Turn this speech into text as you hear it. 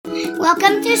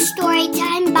Welcome to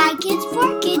Storytime by Kids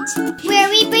for Kids, where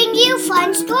we bring you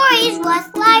fun stories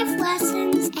with life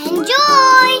lessons.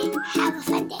 Enjoy! Have a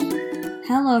fun day.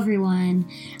 Hello everyone,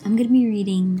 I'm going to be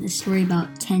reading a story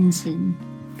about Tenzin.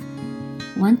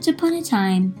 Once upon a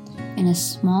time, in a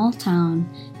small town,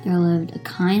 there lived a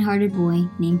kind-hearted boy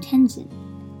named Tenzin.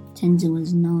 Tenzin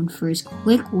was known for his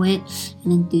quick wit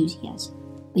and enthusiasm,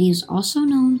 but he was also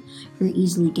known for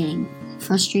easily getting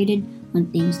frustrated when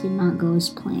things did not go as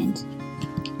planned.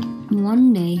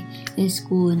 One day, his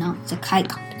school announced a kite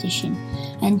competition,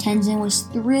 and Tenzin was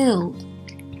thrilled.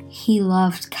 He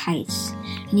loved kites,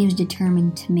 and he was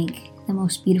determined to make the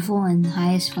most beautiful and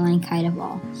highest flying kite of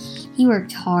all. He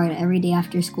worked hard every day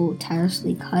after school,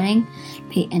 tirelessly cutting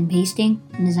and pasting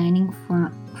and designing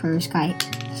for his kite.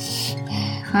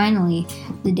 Finally,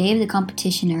 the day of the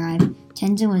competition arrived.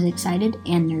 Tenzin was excited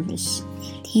and nervous.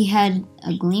 He had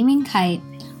a gleaming kite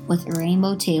with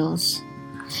rainbow tails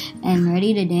and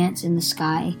ready to dance in the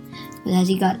sky. But as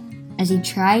he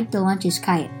tried to launch his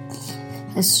kite,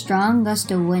 a strong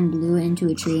gust of wind blew it into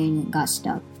a tree and it got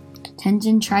stuck.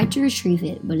 Tenzin tried to retrieve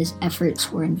it, but his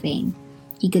efforts were in vain.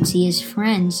 He could see his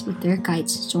friends with their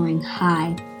kites soaring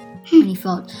high, and he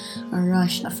felt a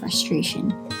rush of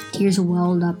frustration. Tears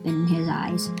welled up in his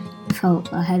eyes. He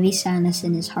felt a heavy sadness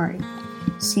in his heart.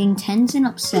 Seeing Tenzin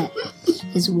upset,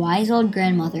 his wise old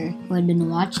grandmother, who had been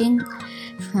watching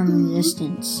from a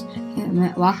distance,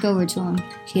 walked over to him.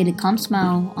 She had a calm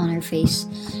smile on her face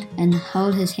and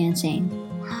held his hand, saying,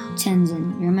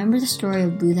 "Tenzin, you remember the story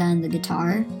of Buddha and the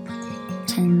guitar?"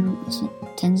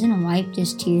 Tenzin wiped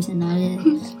his tears and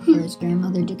nodded for his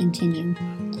grandmother to continue.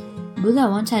 Buddha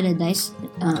once had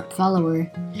a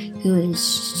follower who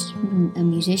was a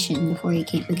musician before he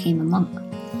became a monk.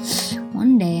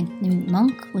 One day, the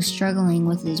monk was struggling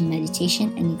with his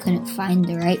meditation and he couldn't find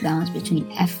the right balance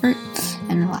between effort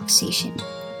and relaxation.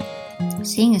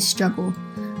 Seeing his struggle,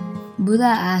 Buddha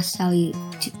asked how he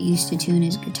used to tune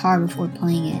his guitar before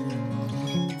playing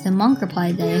it. The monk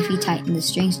replied that if he tightened the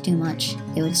strings too much,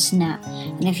 they would snap,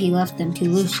 and if he left them too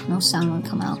loose, no sound would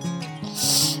come out.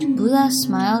 Buddha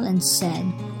smiled and said,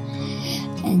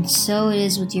 "And so it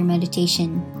is with your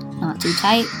meditation, not too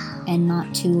tight and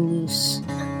not too loose."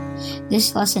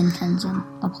 This lesson, Tenzin,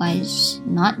 applies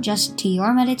not just to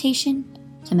your meditation,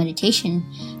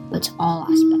 but to all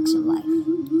aspects of life.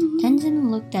 Tenzin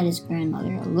looked at his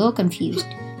grandmother, a little confused.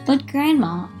 "But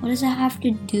Grandma, what does that have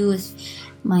to do with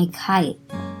my kite?"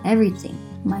 "Everything,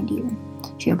 my dear,"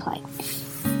 she replied.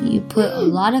 "You put a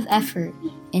lot of effort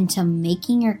into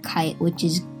making your kite, which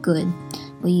is good,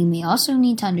 but you may also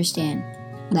need to understand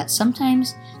that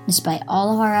sometimes, despite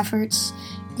all of our efforts,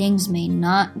 things may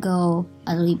not go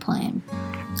as we plan.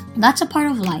 That's a part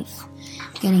of life.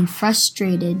 Getting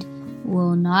frustrated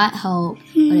will not help,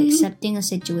 but accepting a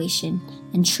situation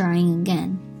and trying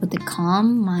again with a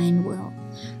calm mind will.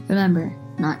 Remember,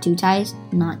 not too tight,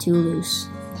 not too loose."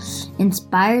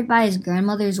 Inspired by his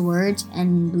grandmother's words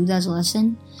and Buddha's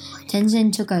lesson,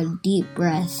 Tenzin took a deep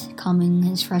breath, calming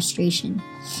his frustration.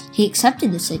 He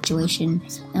accepted the situation,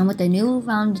 and with a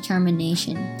newfound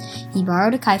determination, he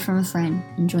borrowed a kite from a friend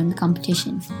and joined the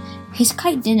competition. His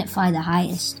kite didn't fly the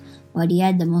highest, but he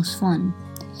had the most fun,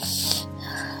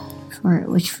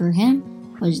 which for him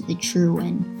was the true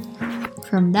win.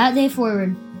 From that day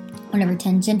forward, whenever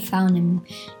Tenzin found him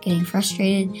getting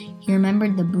frustrated, he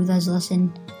remembered the Buddha's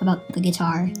lesson about the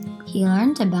guitar. He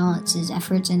learned to balance his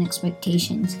efforts and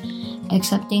expectations,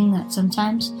 accepting that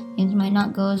sometimes things might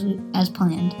not go as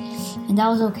planned, and that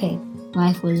was okay.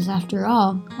 Life was, after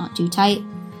all, not too tight,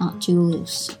 not too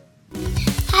loose.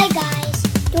 Hi guys,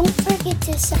 don't forget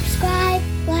to subscribe,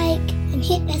 like, and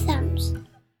hit the thumbs.